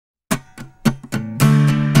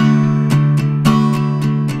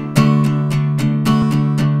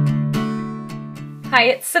Hi,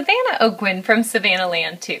 it's Savannah O'Gwynn from Savannah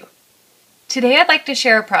Land 2. Today I'd like to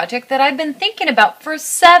share a project that I've been thinking about for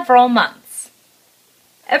several months.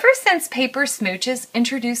 Ever since Paper Smooches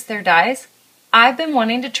introduced their dies, I've been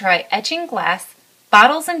wanting to try etching glass,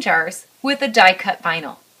 bottles and jars with a die-cut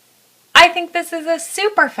vinyl. I think this is a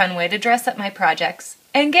super fun way to dress up my projects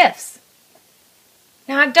and gifts.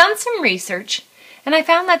 Now I've done some research and I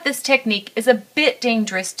found that this technique is a bit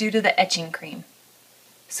dangerous due to the etching cream.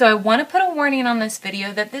 So I want to put a warning on this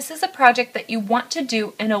video that this is a project that you want to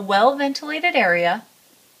do in a well-ventilated area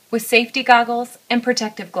with safety goggles and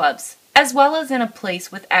protective gloves, as well as in a place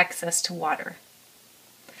with access to water.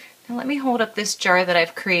 Now let me hold up this jar that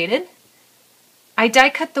I've created. I die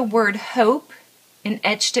cut the word hope and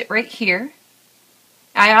etched it right here.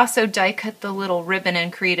 I also die cut the little ribbon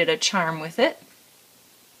and created a charm with it.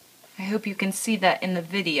 I hope you can see that in the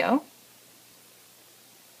video.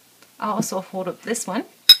 I'll also hold up this one.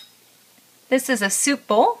 This is a soup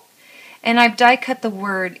bowl, and I've die cut the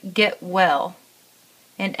word get well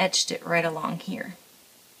and etched it right along here.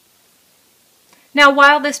 Now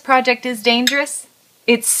while this project is dangerous,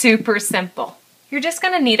 it's super simple. You're just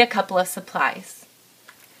going to need a couple of supplies.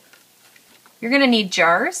 You're going to need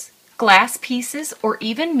jars, glass pieces, or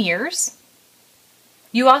even mirrors.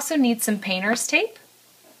 You also need some painter's tape,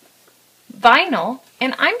 vinyl,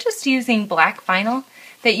 and I'm just using black vinyl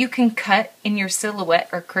that you can cut in your silhouette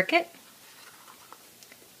or Cricut.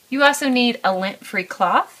 You also need a lint-free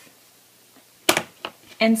cloth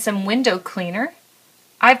and some window cleaner.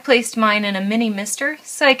 I've placed mine in a mini mister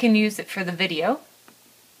so I can use it for the video.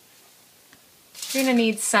 You're going to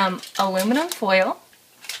need some aluminum foil,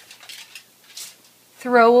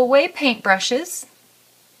 throwaway paintbrushes,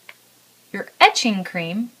 your etching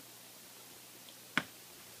cream,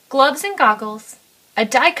 gloves and goggles, a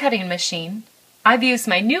die cutting machine. I've used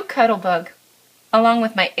my new Cuttlebug along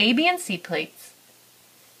with my A, B, and C plates.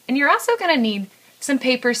 And you're also going to need some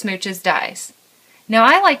Paper Smooches dies. Now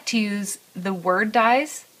I like to use the word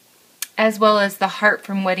dies as well as the heart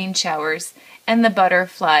from Wedding Showers and the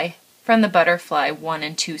butterfly from the Butterfly 1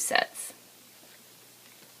 and 2 sets.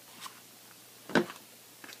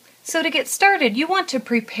 So to get started, you want to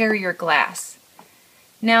prepare your glass.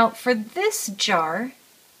 Now for this jar,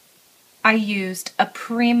 I used a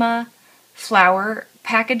Prima flower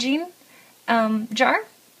packaging jar,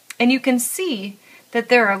 and you can see that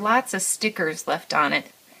there are lots of stickers left on it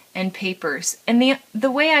and papers, and the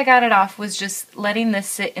way I got it off was just letting this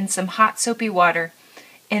sit in some hot soapy water,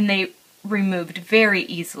 and they removed very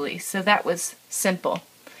easily, so that was simple.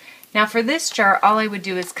 Now for this jar, all I would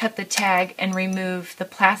do is cut the tag and remove the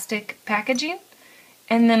plastic packaging,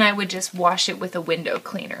 and then I would just wash it with a window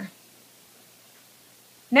cleaner.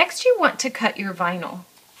 Next you want to cut your vinyl.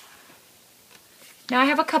 Now I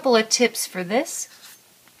have a couple of tips for this.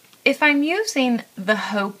 If I'm using the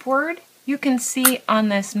hope word, you can see on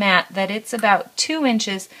this mat that it's about 2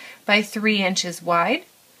 inches by 3 inches wide.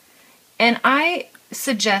 And I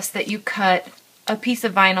suggest that you cut a piece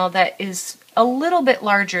of vinyl that is a little bit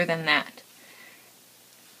larger than that.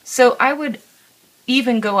 So I would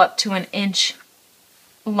even go up to 1 inch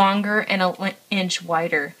longer and 1 inch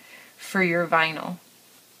wider for your vinyl.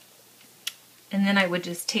 And then I would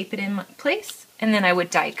just tape it in place, and then I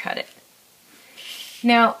would die cut it.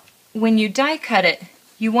 Now, when you die cut it,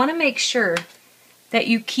 you want to make sure that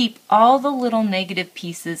you keep all the little negative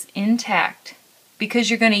pieces intact because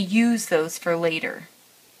you're going to use those for later.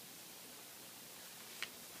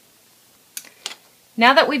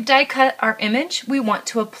 Now that we've die cut our image, we want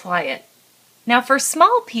to apply it. Now for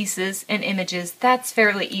small pieces and images, that's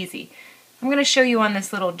fairly easy. I'm going to show you on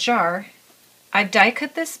this little jar. I've die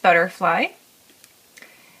cut this butterfly,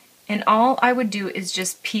 and all I would do is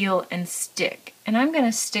just peel and stick. And I'm going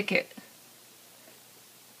to stick it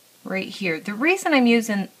right here. The reason I'm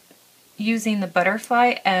using the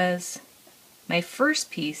butterfly as my first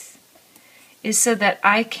piece is so that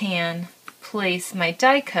I can place my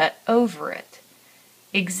die cut over it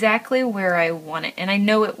exactly where I want it, and I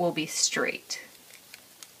know it will be straight.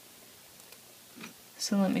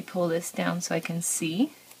 So let me pull this down so I can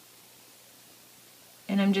see.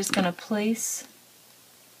 And I'm just going to place.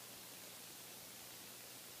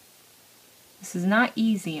 This is not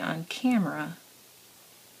easy on camera,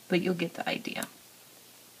 but you'll get the idea.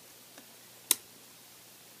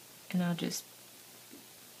 And I'll just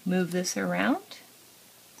move this around.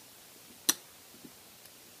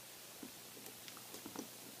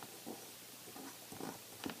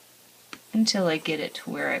 Until I get it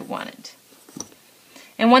to where I want it.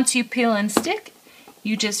 And once you peel and stick,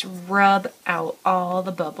 you just rub out all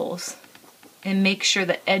the bubbles and make sure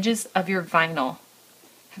the edges of your vinyl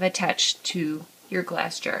have attached to your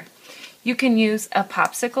glass jar. You can use a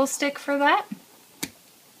popsicle stick for that.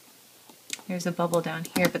 There's a bubble down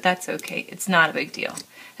here, but that's okay. It's not a big deal,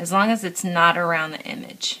 as long as it's not around the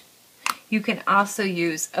image. You can also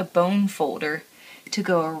use a bone folder to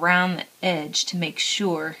go around the edge to make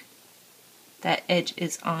sure that edge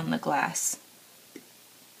is on the glass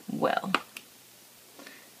well.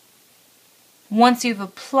 Once you've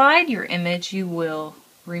applied your image, you will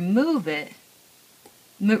remove it,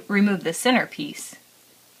 remove the centerpiece.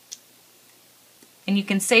 And you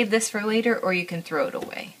can save this for later or you can throw it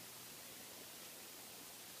away.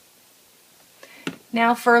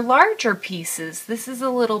 Now for larger pieces, this is a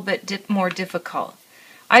little bit more difficult.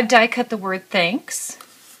 I've die cut the word thanks,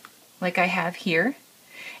 like I have here,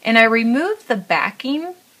 and I removed the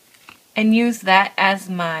backing and used that as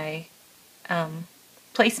my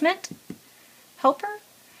placement helper.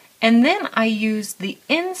 And then I used the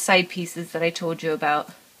inside pieces that I told you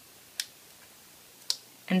about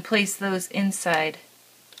and placed those inside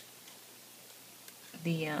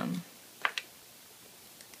the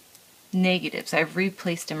negatives. I've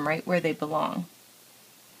replaced them right where they belong.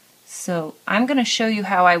 So I'm going to show you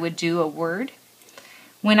how I would do a word.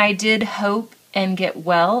 When I did hope and get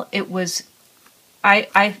well, it was,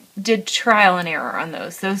 I did trial and error on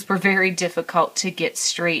those. Those were very difficult to get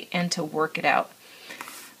straight and to work it out.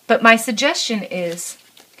 But my suggestion is,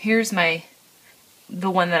 here's the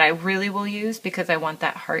one that I really will use because I want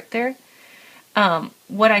that heart there.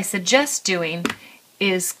 What I suggest doing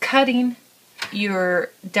is cutting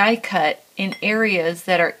your die cut in areas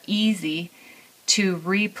that are easy to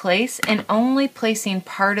replace and only placing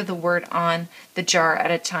part of the word on the jar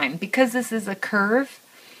at a time. Because this is a curve,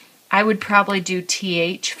 I would probably do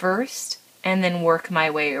TH first and then work my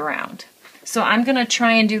way around. So I'm going to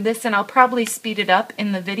try and do this, and I'll probably speed it up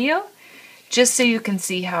in the video just so you can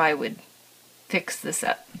see how I would fix this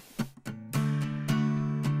up.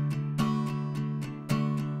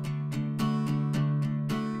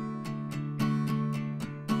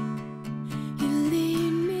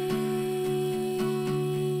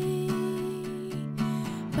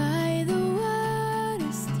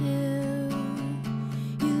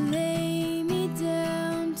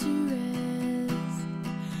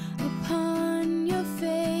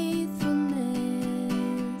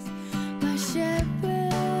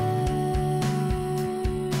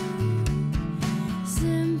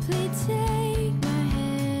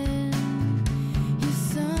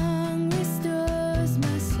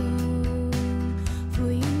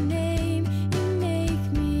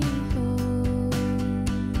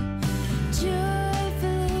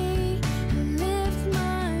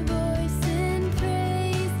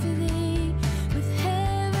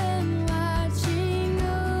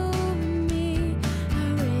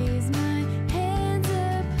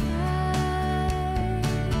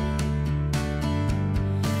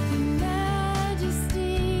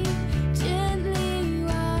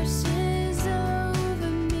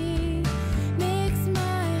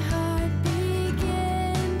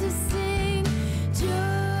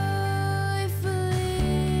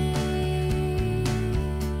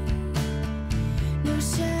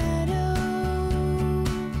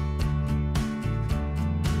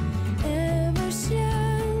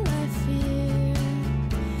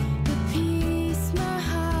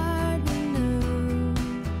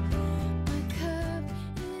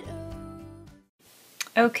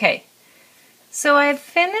 Okay, so I've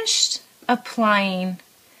finished applying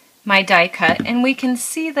my die cut, and we can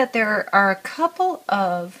see that there are a couple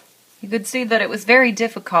of, you could see that it was very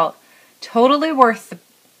difficult, totally worth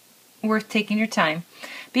taking your time.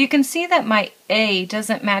 But you can see that my A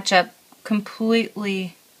doesn't match up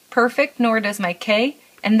completely perfect, nor does my K,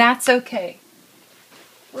 and that's okay.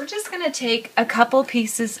 We're just going to take a couple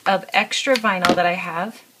pieces of extra vinyl that I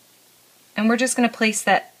have, and we're just going to place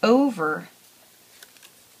that over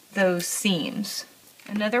those seams.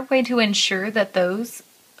 Another way to ensure that those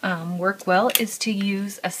work well is to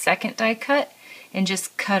use a second die cut and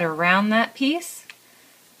just cut around that piece.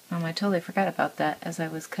 I totally forgot about that as I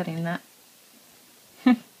was cutting that.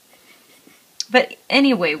 But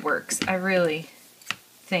any way works. I really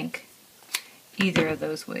think either of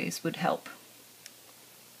those ways would help.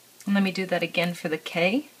 And let me do that again for the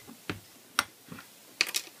K.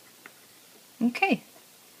 Okay.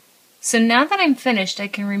 So now that I'm finished, I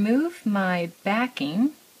can remove my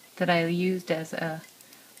backing that I used as a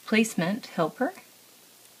placement helper.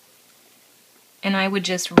 And I would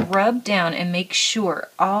just rub down and make sure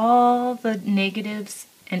all the negatives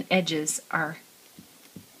and edges are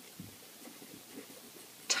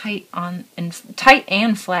tight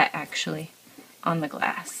and flat actually on the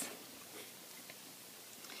glass.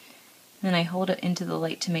 Then I hold it into the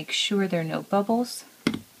light to make sure there are no bubbles.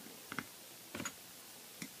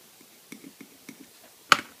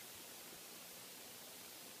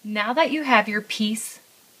 Now that you have your piece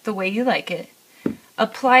the way you like it,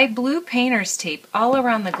 apply blue painter's tape all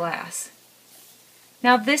around the glass.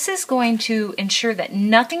 Now this is going to ensure that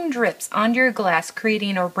nothing drips onto your glass,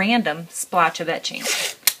 creating a random splotch of etching.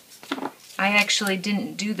 I actually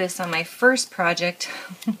didn't do this on my first project,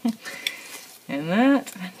 and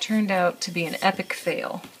that turned out to be an epic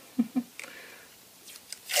fail.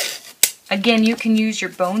 Again, you can use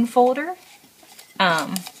your bone folder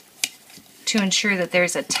to ensure that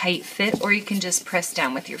there's a tight fit, or you can just press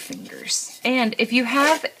down with your fingers. And if you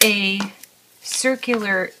have a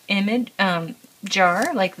circular image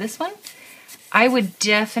jar like this one, I would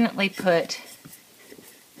definitely put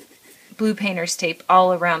blue painter's tape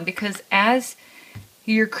all around, because as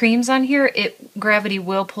your cream's on here, gravity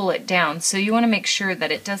will pull it down, so you want to make sure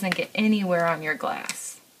that it doesn't get anywhere on your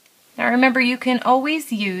glass. Now remember, you can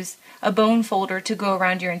always use a bone folder to go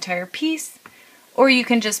around your entire piece, or you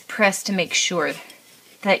can just press to make sure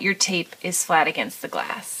that your tape is flat against the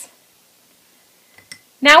glass.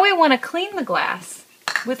 Now we want to clean the glass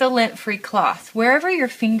with a lint-free cloth, wherever your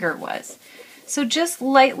finger was. So just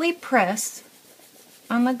lightly press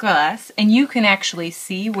on the glass, and you can actually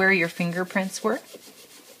see where your fingerprints were.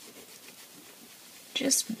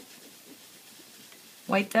 Just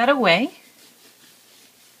wipe that away.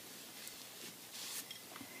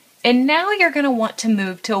 And now you're going to want to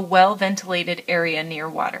move to a well-ventilated area near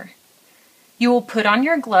water. You will put on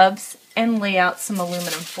your gloves and lay out some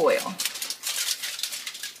aluminum foil.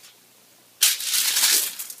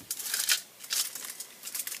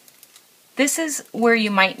 This is where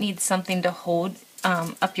you might need something to hold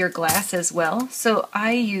up your glass as well. So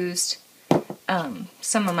I used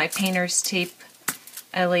some of my painter's tape.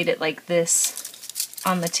 I laid it like this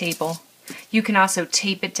on the table. You can also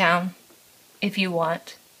tape it down if you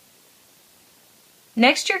want.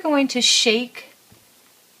 Next, you're going to shake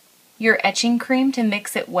your etching cream to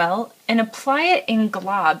mix it well and apply it in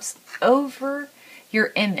globs over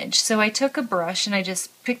your image. So I took a brush and I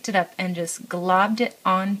just picked it up and just globbed it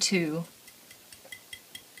onto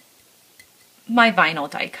my vinyl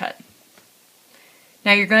die cut.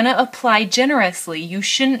 Now you're going to apply generously. You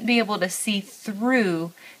shouldn't be able to see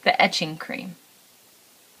through the etching cream.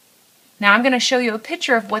 Now I'm going to show you a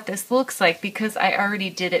picture of what this looks like, because I already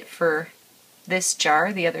did it for this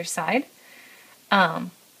jar, the other side.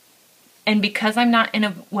 And because I'm not in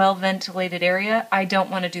a well-ventilated area, I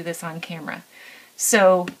don't want to do this on camera.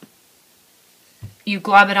 So you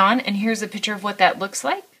glob it on, and here's a picture of what that looks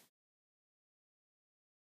like.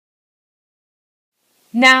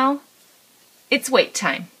 Now it's wait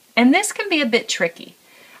time, and this can be a bit tricky.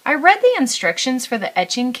 I read the instructions for the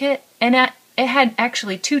etching kit, and it had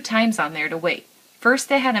actually 2 times on there to wait.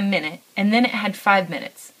 First it had a minute, and then it had 5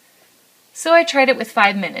 minutes. So I tried it with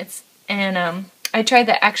 5 minutes, and I tried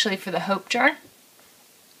that actually for the Hope jar.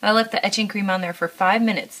 I left the etching cream on there for 5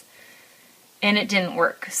 minutes, and it didn't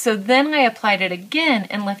work. So then I applied it again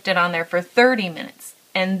and left it on there for 30 minutes,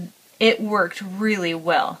 and it worked really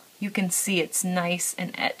well. You can see it's nice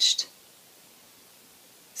and etched.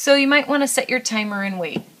 So you might want to set your timer and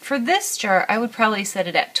wait. For this jar, I would probably set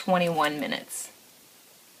it at 21 minutes.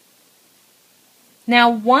 Now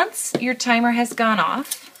once your timer has gone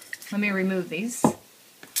off, let me remove these.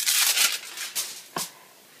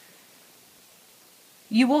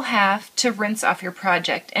 You will have to rinse off your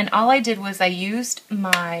project, and all I did was I used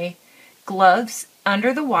my gloves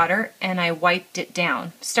under the water and I wiped it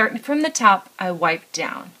down. Starting from the top, I wiped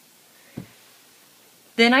down.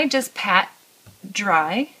 Then I just pat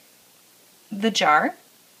dry the jar,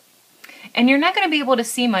 and you're not going to be able to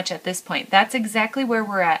see much at this point. That's exactly where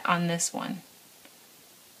we're at on this one.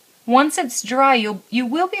 Once it's dry, you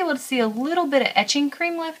will be able to see a little bit of etching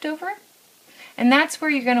cream left over, and that's where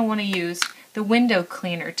you're going to want to use the window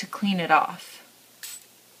cleaner to clean it off.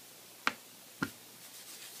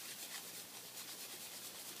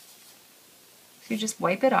 So you just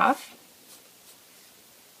wipe it off.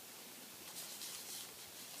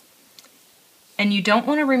 And you don't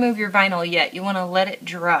want to remove your vinyl yet. You want to let it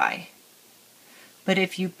dry. But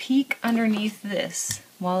if you peek underneath this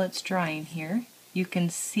while it's drying here, you can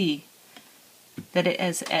see that it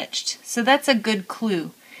has etched. So that's a good clue.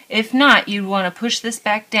 If not, you'd want to push this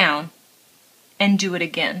back down and do it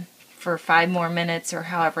again for 5 more minutes or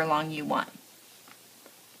however long you want.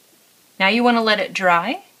 Now you want to let it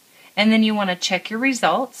dry, and then you want to check your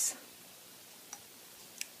results.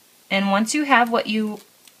 And once you have what you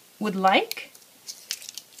would like,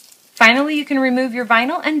 finally you can remove your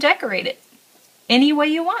vinyl and decorate it any way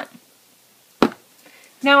you want.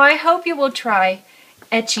 Now I hope you will try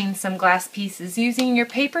etching some glass pieces using your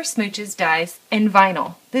Paper Smooches dies and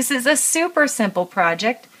vinyl. This is a super simple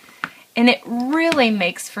project, and it really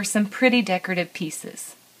makes for some pretty decorative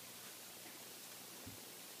pieces.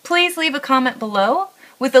 Please leave a comment below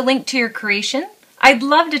with a link to your creation. I'd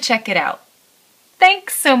love to check it out.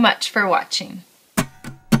 Thanks so much for watching.